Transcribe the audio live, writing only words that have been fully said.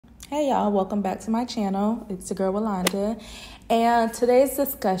Hey y'all, welcome back to my channel. It's your girl Yolanda, and today's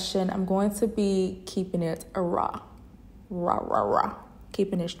discussion, I'm going to be keeping it raw,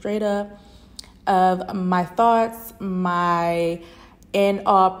 keeping it straight up of my thoughts, my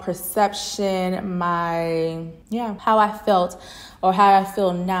in-all perception, how I felt or how I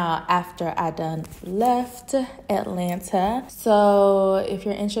feel now after I done left Atlanta. So if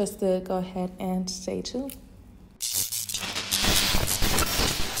you're interested, go ahead and stay tuned.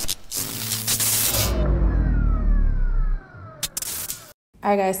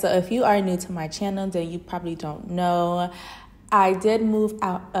 Alright guys, so if you are new to my channel, then you probably don't know, I did move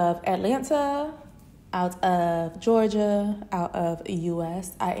out of Atlanta, out of Georgia, out of the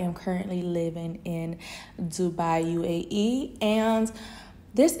US. I am currently living in Dubai, UAE, and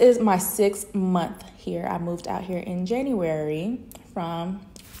this is my 6th month here. I moved out here in January from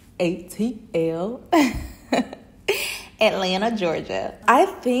ATL. Atlanta, Georgia. I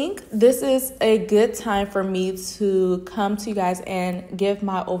think this is a good time for me to come to you guys and give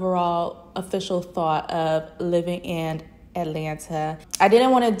my overall official thought of living in Atlanta. I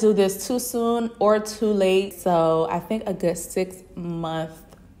didn't want to do this too soon or too late, so I think a good 6-month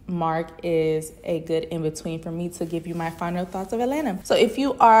mark is a good in-between for me to give you my final thoughts of Atlanta. So if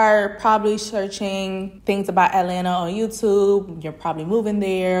you are probably searching things about Atlanta on YouTube, you're probably moving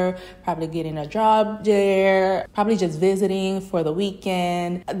there, probably getting a job there, probably just visiting for the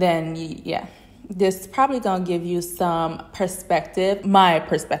weekend, then yeah, this is probably gonna give you some perspective, my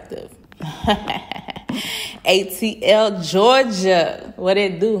perspective. ATL, Georgia, what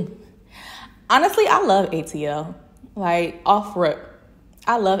it do? Honestly, I love ATL, like off rip.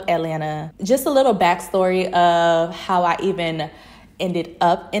 I love Atlanta. Just a little backstory of how I even ended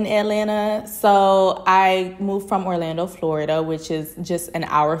up in Atlanta. So I moved from Orlando, Florida, which is just an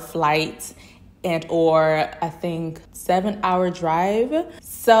hour flight or I think 7-hour drive.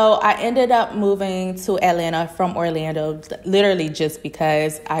 So I ended up moving to Atlanta from Orlando, literally just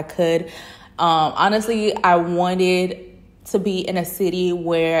because I could. Honestly, I wanted to be in a city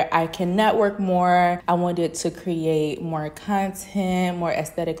where I can network more. I wanted to create more content, more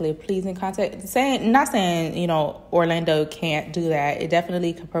aesthetically pleasing content. Not saying, Orlando can't do that. It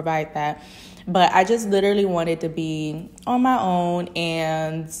definitely can provide that. But I just literally wanted to be on my own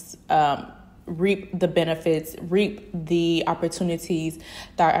and reap the benefits, reap the opportunities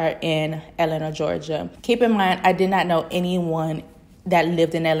that are in Atlanta, Georgia. Keep in mind, I did not know anyone that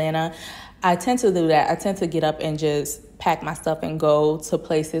lived in Atlanta. I tend to do that. I tend to get up and just pack my stuff and go to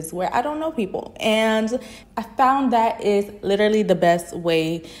places where I don't know people. And I found that is literally the best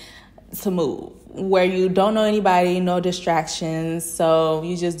way to move, where you don't know anybody, no distractions. So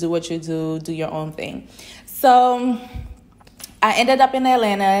you just do what you do your own thing. So I ended up in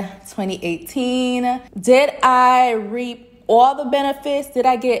Atlanta 2018. Did I reap all the benefits? Did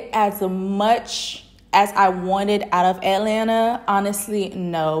I get as much as I wanted out of Atlanta? Honestly,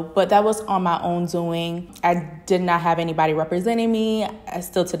 no, but that was on my own doing. I did not have anybody representing me.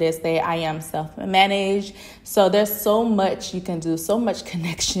 Still to this day, I am self-managed. So there's so much you can do, so much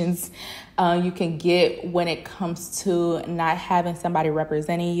connections you can get when it comes to not having somebody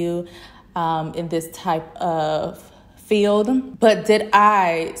representing you in this type of field. But did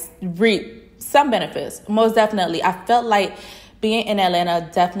I reap some benefits? Most definitely. I felt like being in Atlanta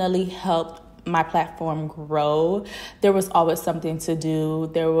definitely helped my platform grow. There was always something to do.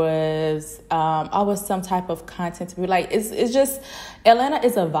 There was always some type of content to be like. It's just, Atlanta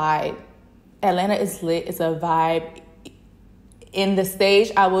is a vibe. Atlanta is lit. It's a vibe. In the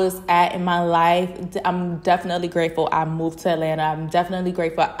stage I was at in my life, I'm definitely grateful I moved to Atlanta. I'm definitely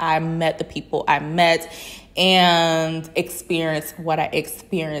grateful I met the people I met and experienced what I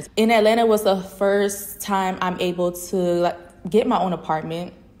experienced. In Atlanta was the first time I'm able to get my own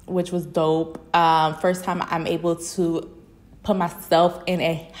apartment, which was dope. First time I'm able to put myself in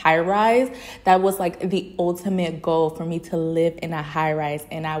a high rise. That was like the ultimate goal for me, to live in a high rise.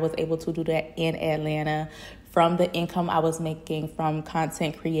 And I was able to do that in Atlanta from the income I was making from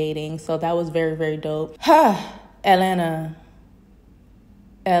content creating. So that was very, very dope.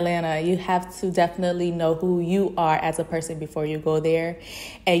 Atlanta, you have to definitely know who you are as a person before you go there.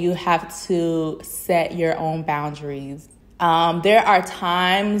 And you have to set your own boundaries. There are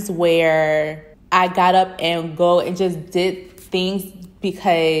times where I got up and go and just did things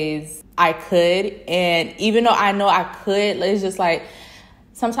because I could. And even though I know I could, it's just like,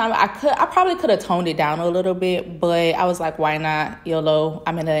 sometimes I probably could have toned it down a little bit, but I was like, why not? YOLO,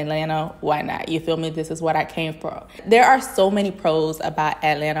 I'm in Atlanta, why not? You feel me? This is what I came for. There are so many pros about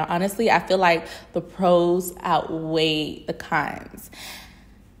Atlanta. Honestly, I feel like the pros outweigh the cons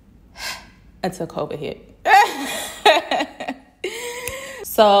until COVID hit.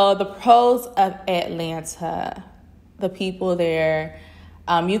 So the pros of Atlanta, the people there,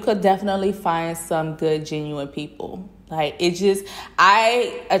 you could definitely find some good, genuine people. Like,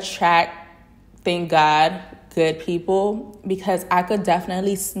 I attract, thank God, good people, because I could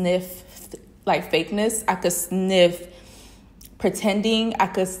definitely sniff like fakeness. I could sniff pretending. I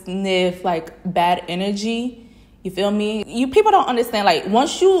could sniff like bad energy. You feel me? You people don't understand. Like,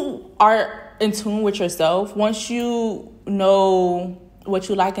 once you are in tune with yourself, once you know what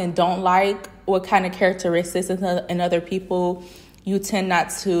you like and don't like, what kind of characteristics in other people you tend not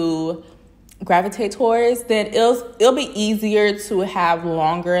to gravitate towards, then it'll be easier to have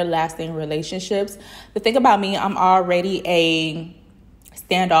longer lasting relationships. The thing about me, I'm already a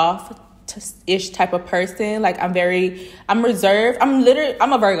standoff-ish type of person. Like, I'm reserved. I'm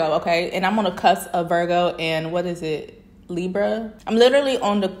a Virgo, okay? And I'm on the cusp of Virgo and what is it? Libra? I'm literally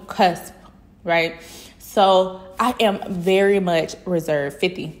on the cusp, right? So I am very much reserved,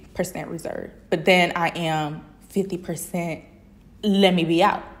 50% reserved. But then I am 50% let me be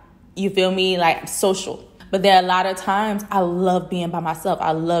out. You feel me? Like, I'm social. But there are a lot of times I love being by myself.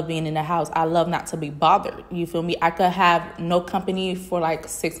 I love being in the house. I love not to be bothered. You feel me? I could have no company for like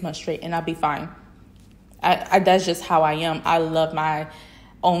 6 months straight and I'll be fine. That's just how I am. I love my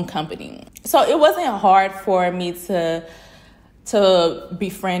own company. So it wasn't hard for me to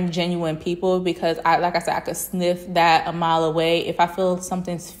befriend genuine people, because like I said, I could sniff that a mile away. If I feel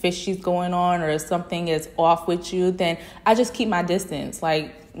something's fishy's going on or something is off with you, then I just keep my distance.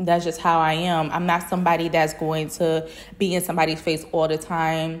 Like, that's just how I am. I'm not somebody that's going to be in somebody's face all the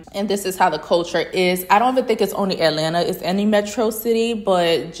time. And this is how the culture is. I don't even think it's only Atlanta. It's any metro city,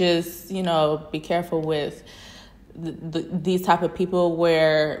 but just, be careful with these type of people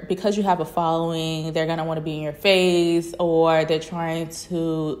where, because you have a following, they're going to want to be in your face, or they're trying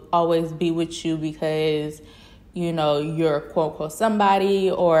to always be with you because, you're quote unquote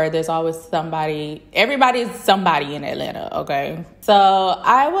somebody, or there's always somebody. Everybody's somebody in Atlanta, okay? So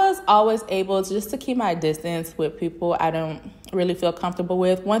I was always able to keep my distance with people I don't really feel comfortable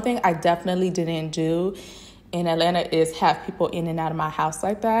with. One thing I definitely didn't do in Atlanta is have people in and out of my house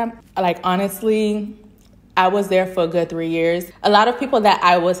like that. Like, honestly, I was there for a good 3 years. A lot of people that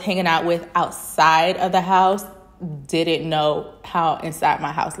I was hanging out with outside of the house didn't know how inside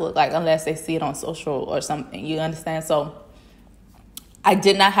my house looked like, unless they see it on social or something. You understand? So I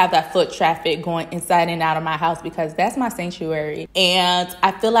did not have that foot traffic going inside and out of my house, because that's my sanctuary. And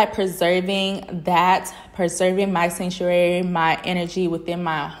I feel like preserving my sanctuary, my energy within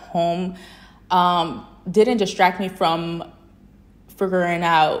my home, didn't distract me from figuring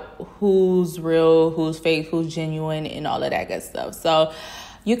out who's real, who's fake, who's genuine, and all of that good stuff. So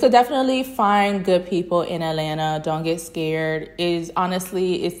you could definitely find good people in Atlanta. Don't get scared. It's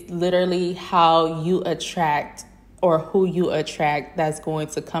literally how you attract, or who you attract, that's going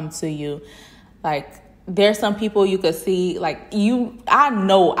to come to you. Like, there's some people you could see, like, I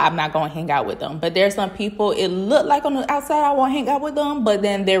know I'm not going to hang out with them, but there's some people, it look like on the outside I won't hang out with them, but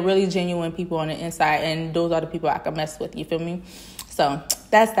then they're really genuine people on the inside, and those are the people I can mess with. You feel me? So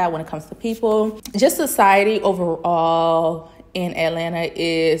that's that when it comes to people. Just society overall in Atlanta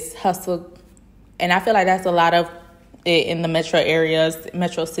is hustle. And I feel like that's a lot of it in the metro areas,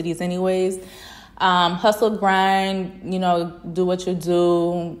 metro cities anyways. Hustle, grind, do what you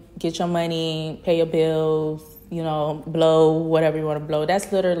do, get your money, pay your bills, blow whatever you want to blow. That's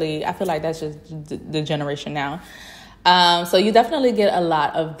literally, I feel like that's just the generation now. So you definitely get a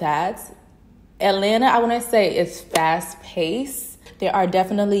lot of that. Atlanta, I want to say, is fast paced. There are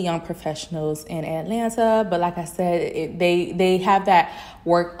definitely young professionals in Atlanta, but like I said, they have that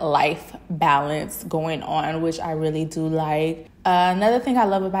work-life balance going on, which I really do like. Another thing I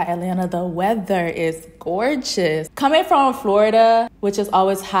love about Atlanta, the weather is gorgeous. Coming from Florida, which is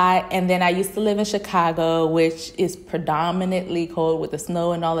always hot, and then I used to live in Chicago, which is predominantly cold with the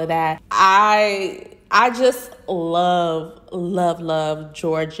snow and all of that. I just love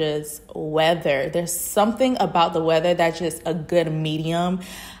Georgia's weather. There's something about the weather that's just a good medium.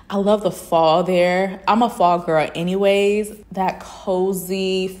 I love the fall there. I'm a fall girl anyways. That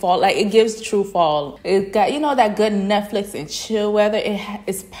cozy fall, like, it gives true fall. It got, that good Netflix and chill weather.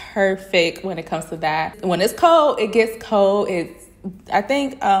 It's perfect when it comes to that. When it's cold, it gets cold. I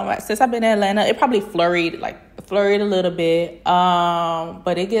think since I've been in Atlanta, it probably flurried a little bit,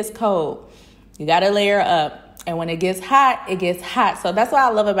 but it gets cold. You got to layer up. And when it gets hot, it gets hot. So that's what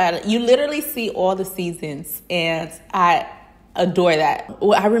I love about it. You literally see all the seasons, and I adore that.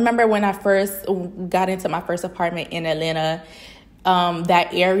 I remember when I first got into my first apartment in Atlanta, that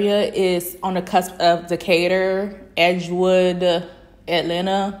area is on the cusp of Decatur, Edgewood,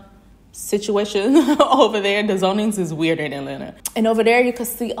 Atlanta. situation over there. The zonings is weird in Atlanta. And over there, you could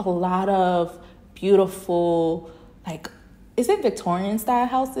see a lot of beautiful, like, is it Victorian style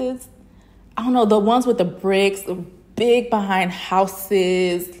houses? I don't know, the ones with the bricks, big behind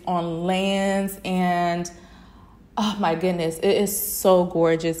houses on lands, and oh my goodness, it is so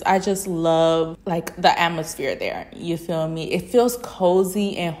gorgeous. I just love like the atmosphere there. You feel me? It feels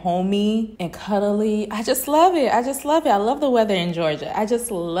cozy and homey and cuddly. I just love it. I love the weather in Georgia. I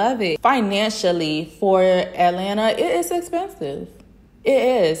just love it. Financially for Atlanta, it is expensive.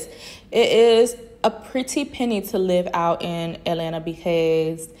 It is a pretty penny to live out in Atlanta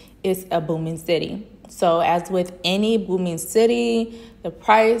because it's a booming city. So as with any booming city, the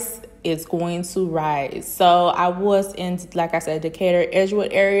price is going to rise. So I was in, like I said, Decatur,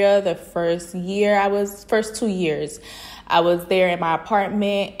 Edgewood area the first 2 years. I was there in my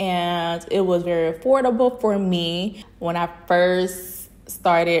apartment, and it was very affordable for me. When I first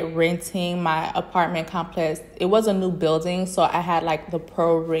started renting my apartment complex, it was a new building, so I had like the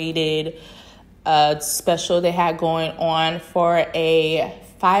prorated special they had going on for a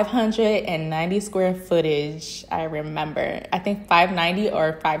 590 square footage. I remember, I think 590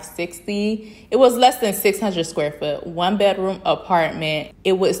 or 560. It was less than 600 square foot, 1-bedroom apartment.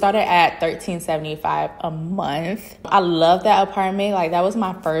 It started at $1,375 a month. I love that apartment. Like, that was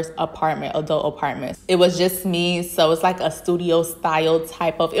my first apartment, adult apartment. It was just me, so it's like a studio style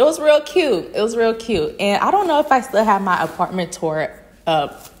type of. It was real cute. And I don't know if I still have my apartment tour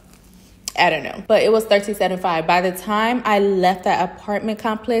up. I don't know, but it was $1,375. By the time I left that apartment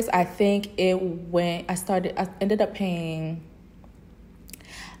complex, I think I ended up paying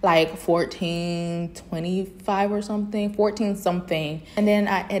like $1,425 or something, 14 something. And then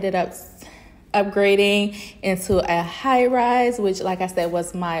I ended up upgrading into a high rise, which, like I said,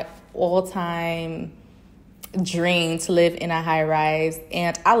 was my all-time dream to live in a high rise.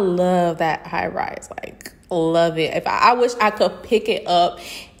 And I love that high rise, like, love it. I wish I could pick it up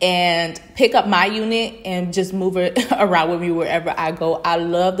and pick up my unit and just move it around with me wherever I go. I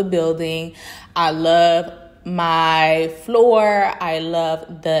love the building. I love my floor. I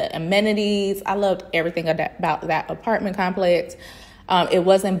love the amenities. I loved everything about that apartment complex. It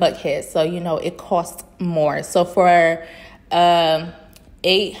was in Buckhead, so it cost more. So for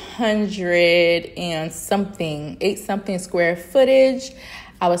 800 something square footage,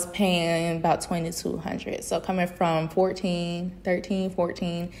 I was paying about $2,200. So coming from 14 to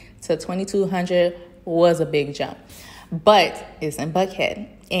 $2,200 was a big jump. But it's in Buckhead,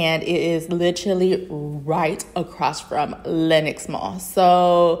 and it is literally right across from Lenox Mall.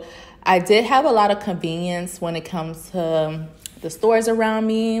 So I did have a lot of convenience when it comes to the stores around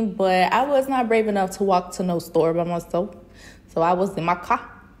me, but I was not brave enough to walk to no store by myself. So I was in my car.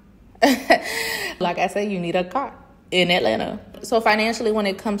 Like I said, you need a car in Atlanta. So financially, when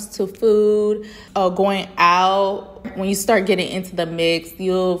it comes to food, going out, when you start getting into the mix,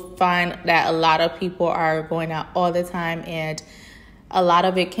 you'll find that a lot of people are going out all the time, and a lot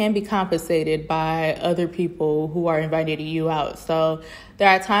of it can be compensated by other people who are inviting you out. So there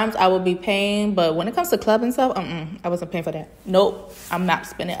are times I will be paying, but when it comes to club and stuff, I wasn't paying for that. Nope, I'm not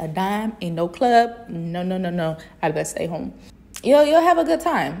spending a dime in no club. No. I better stay home. You'll have a good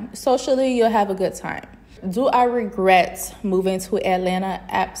time. Socially, you'll have a good time. Do I regret moving to Atlanta?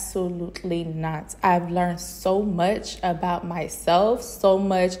 Absolutely not. I've learned so much about myself, so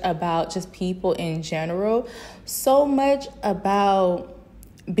much about just people in general, so much about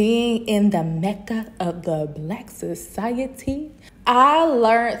being in the Mecca of the Black society. I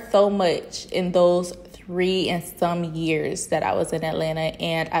learned so much in those 3 and some years that I was in Atlanta,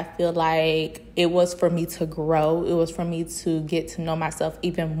 and I feel like it was for me to grow. It was for me to get to know myself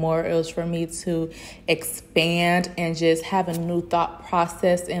even more. It was for me to expand and just have a new thought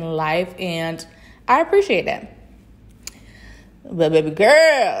process in life, and I appreciate that. But baby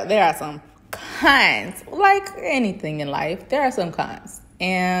girl, there are some cons. Like anything in life, there are some cons,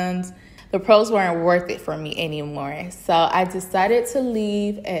 and the pros weren't worth it for me anymore. So I decided to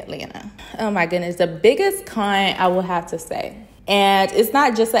leave Atlanta. Oh my goodness, the biggest con I will have to say, and it's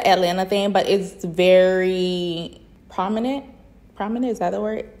not just an Atlanta thing, but it's very prominent. Prominent, is that the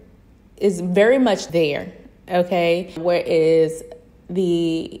word? It's very much there, okay? Where is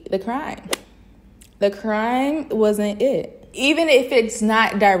the crime? The crime wasn't it. Even if it's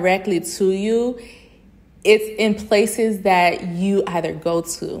not directly to you, it's in places that you either go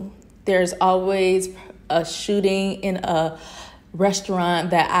to. There's always a shooting in a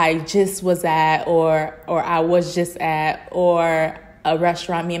restaurant that I just was at, or I was just at, or a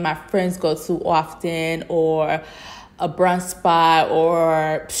restaurant me and my friends go to often, or a brunch spot,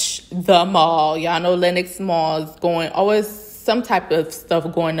 or the mall. Y'all know Lenox Mall is always some type of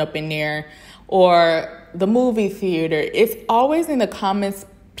stuff going up in there, or the movie theater. It's always in the comments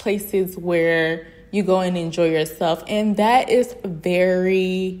places where you go and enjoy yourself. And that is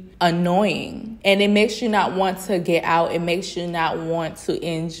very annoying. And it makes you not want to get out. It makes you not want to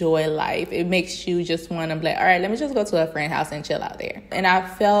enjoy life. It makes you just want to be like, all right, let me just go to a friend's house and chill out there. And I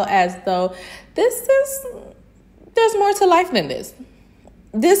felt as though there's more to life than this.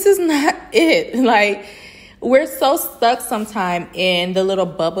 This is not it. Like, we're so stuck sometimes in the little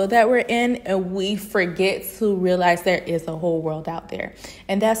bubble that we're in, and we forget to realize there is a whole world out there.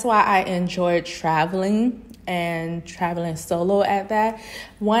 And that's why I enjoy traveling, and traveling solo at that.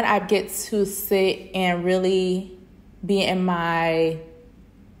 One, I get to sit and really be in my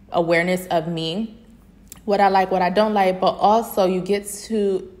awareness of me, what I like, what I don't like, but also you get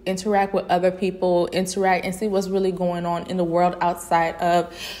to interact with other people, interact and see what's really going on in the world outside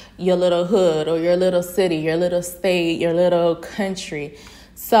of your little hood or your little city, your little state, your little country.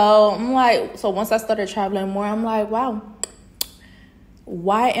 So I'm like, so once I started traveling more, I'm like, wow,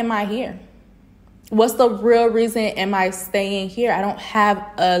 why am I here? What's the real reason am I staying here? I don't have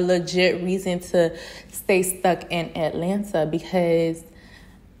a legit reason to stay stuck in Atlanta, because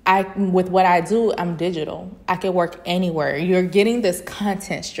with what I do, I'm digital. I can work anywhere. You're getting this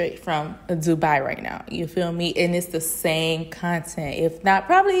content straight from Dubai right now. You feel me? And it's the same content, if not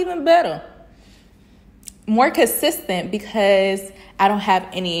probably even better. More consistent, because I don't have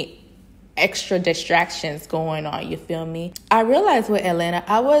any extra distractions going on. You feel me? I realized with Atlanta,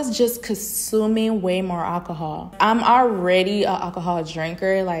 I was just consuming way more alcohol. I'm already an alcohol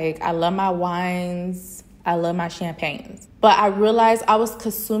drinker. Like, I love my wines. I love my champagnes. But I realized I was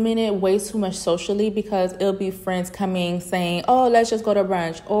consuming it way too much socially, because it'll be friends coming saying, oh, let's just go to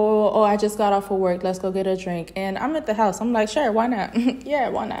brunch. Or, oh, I just got off of work. Let's go get a drink. And I'm at the house. I'm like, sure, why not? Yeah,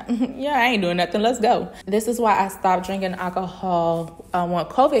 why not? Yeah, I ain't doing nothing. Let's go. This is why I stopped drinking alcohol when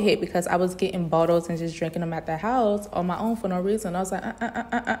COVID hit, because I was getting bottles and just drinking them at the house on my own for no reason. I was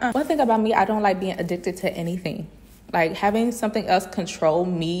like, One thing about me, I don't like being addicted to anything. Like, having something else control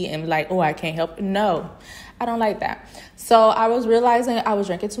me and like, oh, I can't help it. No, I don't like that. So I was realizing I was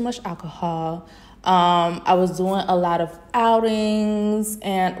drinking too much alcohol. I was doing a lot of outings,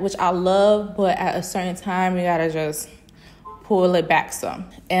 and which I love, but at a certain time, you gotta just pull it back some.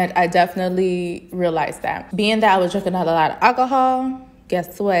 And I definitely realized that. Being that I was drinking a lot of alcohol,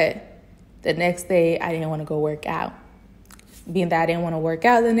 guess what? The next day, I didn't want to go work out. Being that I didn't want to work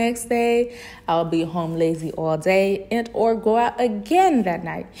out the next day, I'll be home lazy all day and or go out again that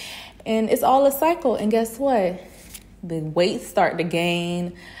night. And it's all a cycle. And guess what? The weight start to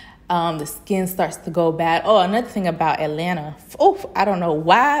gain. The skin starts to go bad. Oh, another thing about Atlanta. I don't know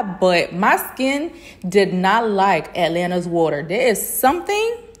why, but my skin did not like Atlanta's water. There is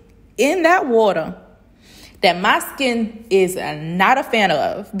something in that water that my skin is not a fan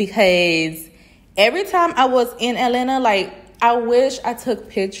of, because every time I was in Atlanta, like, I wish I took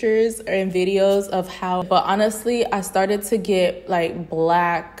pictures and videos of how, but honestly, I started to get like a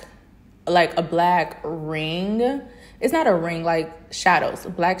black ring. It's not a ring, like shadows,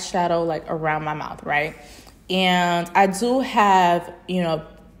 a black shadow like around my mouth, right? And I do have,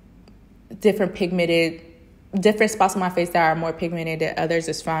 different spots on my face that are more pigmented than others.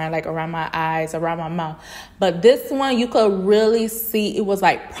 Is fine, like around my eyes, around my mouth. But this one, you could really see it was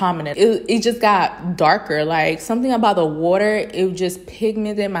like prominent. It just got darker. Like, something about the water, it just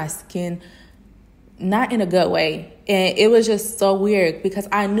pigmented my skin, not in a good way. And it was just so weird, because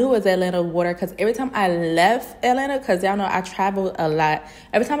I knew it was Atlanta water, because every time I left Atlanta, because y'all know I traveled a lot,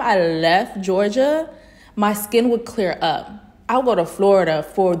 every time I left Georgia, my skin would clear up. I would go to Florida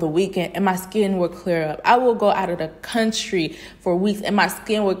for the weekend and my skin would clear up. I will go out of the country for weeks and my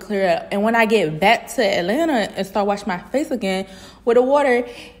skin would clear up. And when I get back to Atlanta and start washing my face again with the water,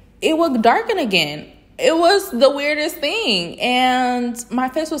 it would darken again. It was the weirdest thing. And my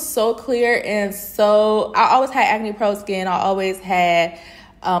face was so clear, and so I always had acne prone skin. I always had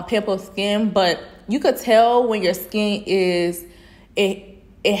pimple skin, but you could tell when your skin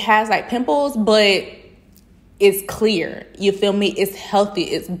it has like pimples, but it's clear. You feel me? It's healthy.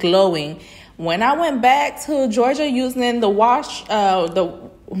 It's glowing. When I went back to Georgia using the washer,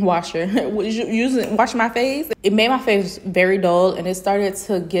 washing my face, it made my face very dull, and it started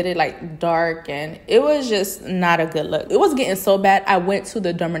to get it like dark, and it was just not a good look. It was getting so bad, I went to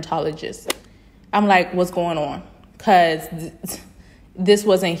the dermatologist. I'm like, what's going on? Because this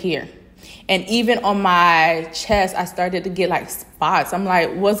wasn't here. And even on my chest, I started to get like spots. I'm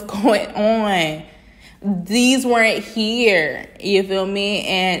like, what's going on? These weren't here, you feel me?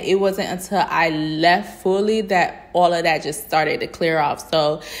 And it wasn't until I left fully that all of that just started to clear off.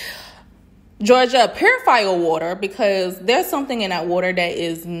 So Georgia, purify your water, because there's something in that water that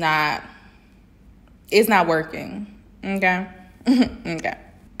is not working. Okay. Okay.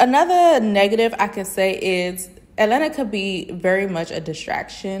 Another negative I can say is Atlanta could be very much a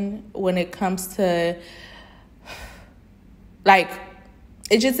distraction when it comes to, like,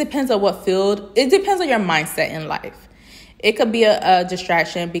 it just depends on what field. It depends on your mindset in life. It could be a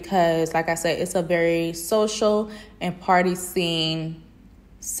distraction because, like I said, it's a very social and party scene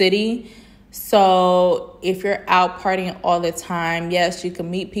city. So if you're out partying all the time, yes, you can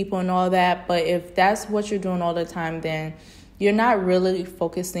meet people and all that. But if that's what you're doing all the time, then you're not really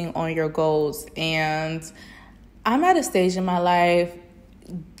focusing on your goals. And I'm at a stage in my life.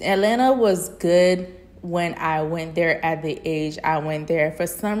 Atlanta was good when I went there at the age I went there. For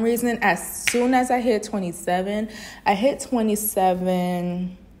some reason, as soon as I hit 27, I hit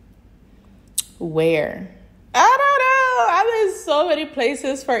 27 where? I don't know. I'm in so many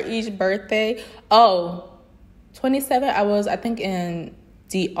places for each birthday. 27, I think, in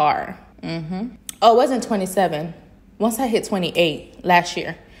DR. Oh, it wasn't 27. Once I hit 28 last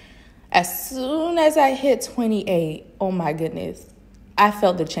year. As soon as I hit 28, oh my goodness, I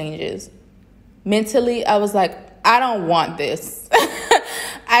felt the changes. Mentally, I was like, I don't want this.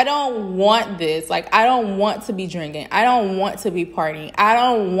 I don't want this. Like, I don't want to be drinking. I don't want to be partying. I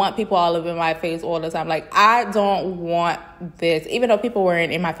don't want people all over my face all the time. Like, I don't want this. Even though people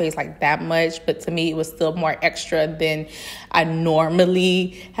weren't in my face like that much, but to me, it was still more extra than I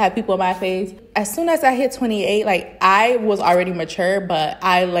normally have people in my face. As soon as I hit 28, like, I was already mature, but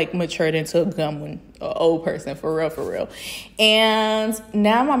I, like, matured into an old person, for real. And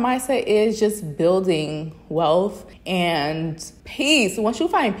now my mindset is just building wealth and peace. Once you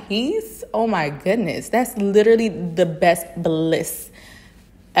find peace, oh my goodness, that's literally the best bliss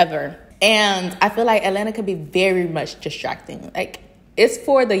ever. And I feel like Atlanta could be very much distracting. Like, it's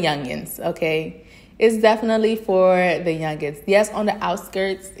for the youngins, okay? It's definitely for the youngins. Yes, on the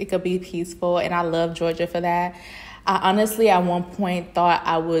outskirts, it could be peaceful, and I love Georgia for that. I honestly, at one point, thought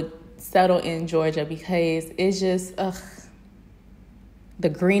I would settle in Georgia because it's just, the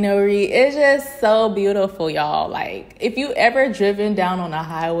greenery is just so beautiful, y'all. Like, if you ever driven down on a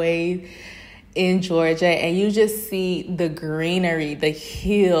highway in Georgia and you just see the greenery, the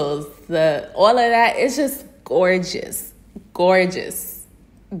hills, all of that, it's just gorgeous.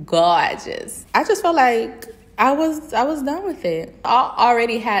 I just felt like I was done with it. I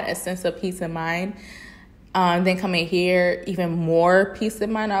already had a sense of peace in mind. Then coming here, even more peace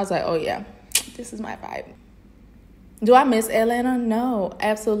in mind. I was like, oh yeah, this is my vibe. Do I miss Atlanta? No,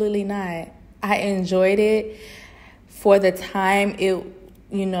 absolutely not. I enjoyed it for the time it,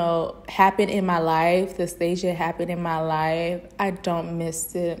 happened in my life, the stage it happened in my life. I don't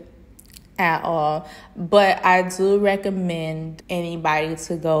miss it at all. But I do recommend anybody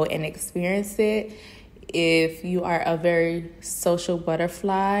to go and experience it. If you are a very social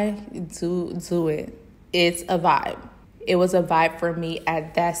butterfly, do it. It's a vibe. It was a vibe for me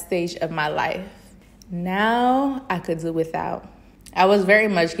at that stage of my life. Now I could do without. I was very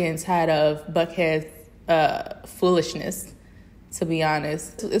much getting tired of Buckhead's foolishness, to be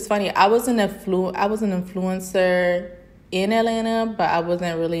honest. It's funny. I was an influencer in Atlanta, but I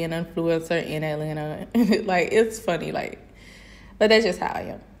wasn't really an influencer in Atlanta. Like, it's funny, like, but that's just how I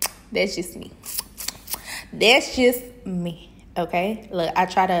am. That's just me. Okay? Look, I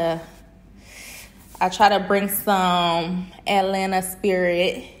try to bring some Atlanta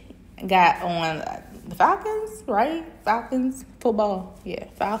spirit. Got on the Falcons, right? Falcons football. Yeah,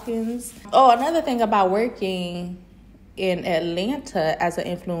 Falcons. Oh, another thing about working in Atlanta as an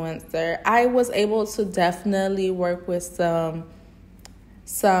influencer, I was able to definitely work with some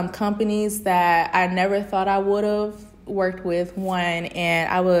companies that I never thought I would have worked with.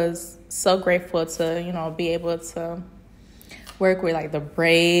 And I was so grateful to, be able to work with like the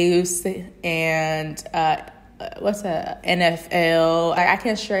Braves and NFL. I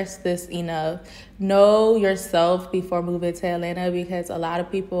can't stress this enough. Know yourself before moving to Atlanta, because a lot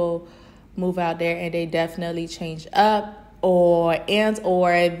of people move out there and they definitely change up or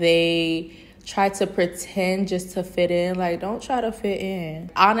they try to pretend just to fit in. Like, don't try to fit in.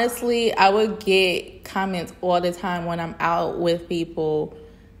 Honestly, I would get comments all the time when I'm out with people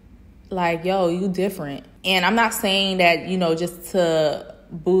like, yo, you different. And I'm not saying that, just to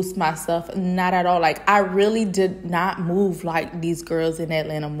boost myself. Not at all. Like, I really did not move like these girls in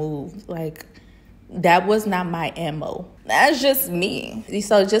Atlanta move. Like, that was not my MO. That's just me.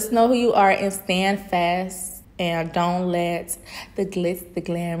 So just know who you are and stand fast, and don't let the glitz, the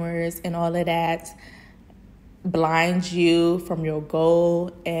glamours, and all of that blind you from your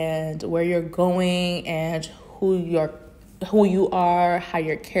goal and where you're going and who you're who you are, how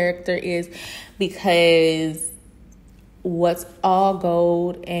your character is, because what's all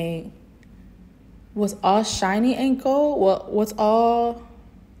gold and what's all shiny ain't gold. What's all,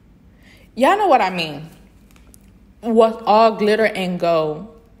 y'all know what I mean. What's all glitter and gold.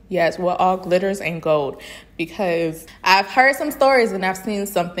 Yes, what all glitters and gold. Because I've heard some stories and I've seen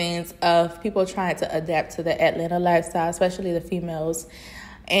some things of people trying to adapt to the Atlanta lifestyle, especially the females,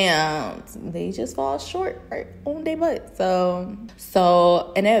 and they just fall short right on their butt.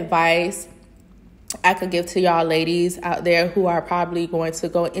 So an advice I could give to y'all ladies out there who are probably going to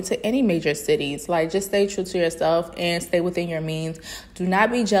go into any major cities, like, just stay true to yourself and stay within your means. Do not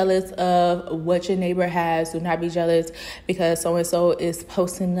be jealous of what your neighbor has. Do not be jealous because so-and-so is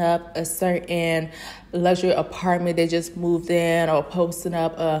posting up a certain luxury apartment they just moved in, or posting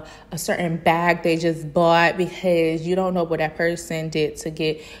up a certain bag they just bought, because you don't know what that person did to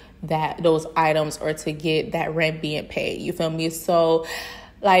get those items or to get that rent being paid. You feel me? So,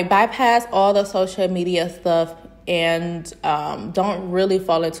 like, bypass all the social media stuff and don't really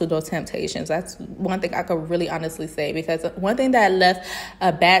fall into those temptations. That's one thing I could really honestly say, because one thing that left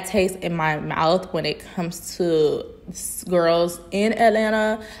a bad taste in my mouth when it comes to girls in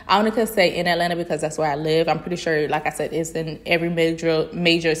Atlanta, I only could say in Atlanta because that's where I live. I'm pretty sure, like I said, it's in every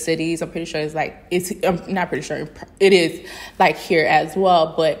major cities. I'm pretty sure I'm not pretty sure, it is like here as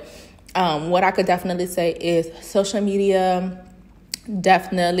well. But what I could definitely say is social media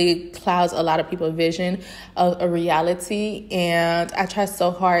definitely clouds a lot of people's vision of a reality, and I try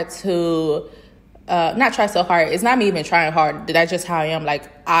so hard to not try so hard, it's not me even trying hard, that's just how I am. Like,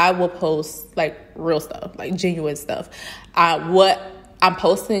 I will post like real stuff, like genuine stuff. What I'm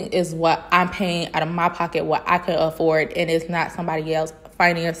posting is what I'm paying out of my pocket, what I can afford, and it's not somebody else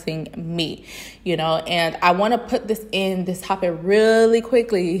financing me, and I want to put this topic really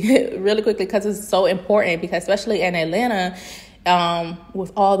quickly because it's so important, because especially in Atlanta,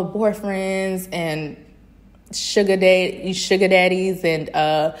 with all the boyfriends and sugar daddies and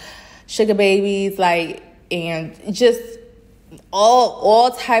sugar babies, like, and just all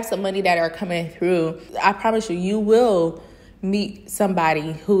types of money that are coming through. I promise you will meet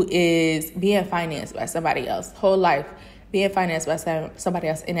somebody who is being financed by somebody else, whole life being financed by somebody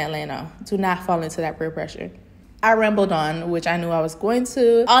else in Atlanta. Do not fall into that peer pressure. I rambled on, which I knew I was going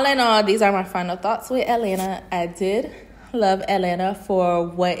to. All in all, these are my final thoughts with Atlanta. I did love Atlanta for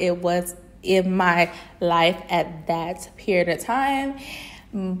what it was in my life at that period of time,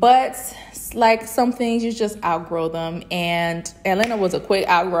 but like some things, you just outgrow them, and Atlanta was a quick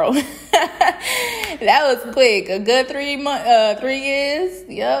outgrow. That was quick. A good 3 years.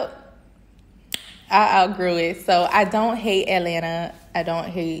 Yep, I outgrew it. So I don't hate Atlanta, I don't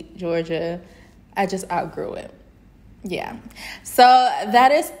hate Georgia, I just outgrew it. Yeah, so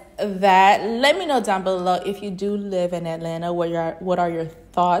that is that. Let me know down below if you do live in Atlanta, what are your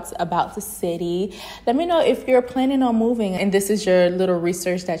thoughts about the city. Let me know if you're planning on moving and this is your little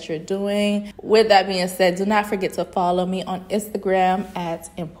research that you're doing. With that being said, do not forget to follow me on Instagram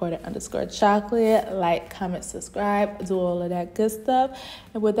at imported_chocolate. Like, comment, subscribe, do all of that good stuff.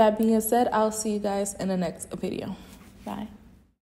 And with that being said, I'll see you guys in the next video. Bye.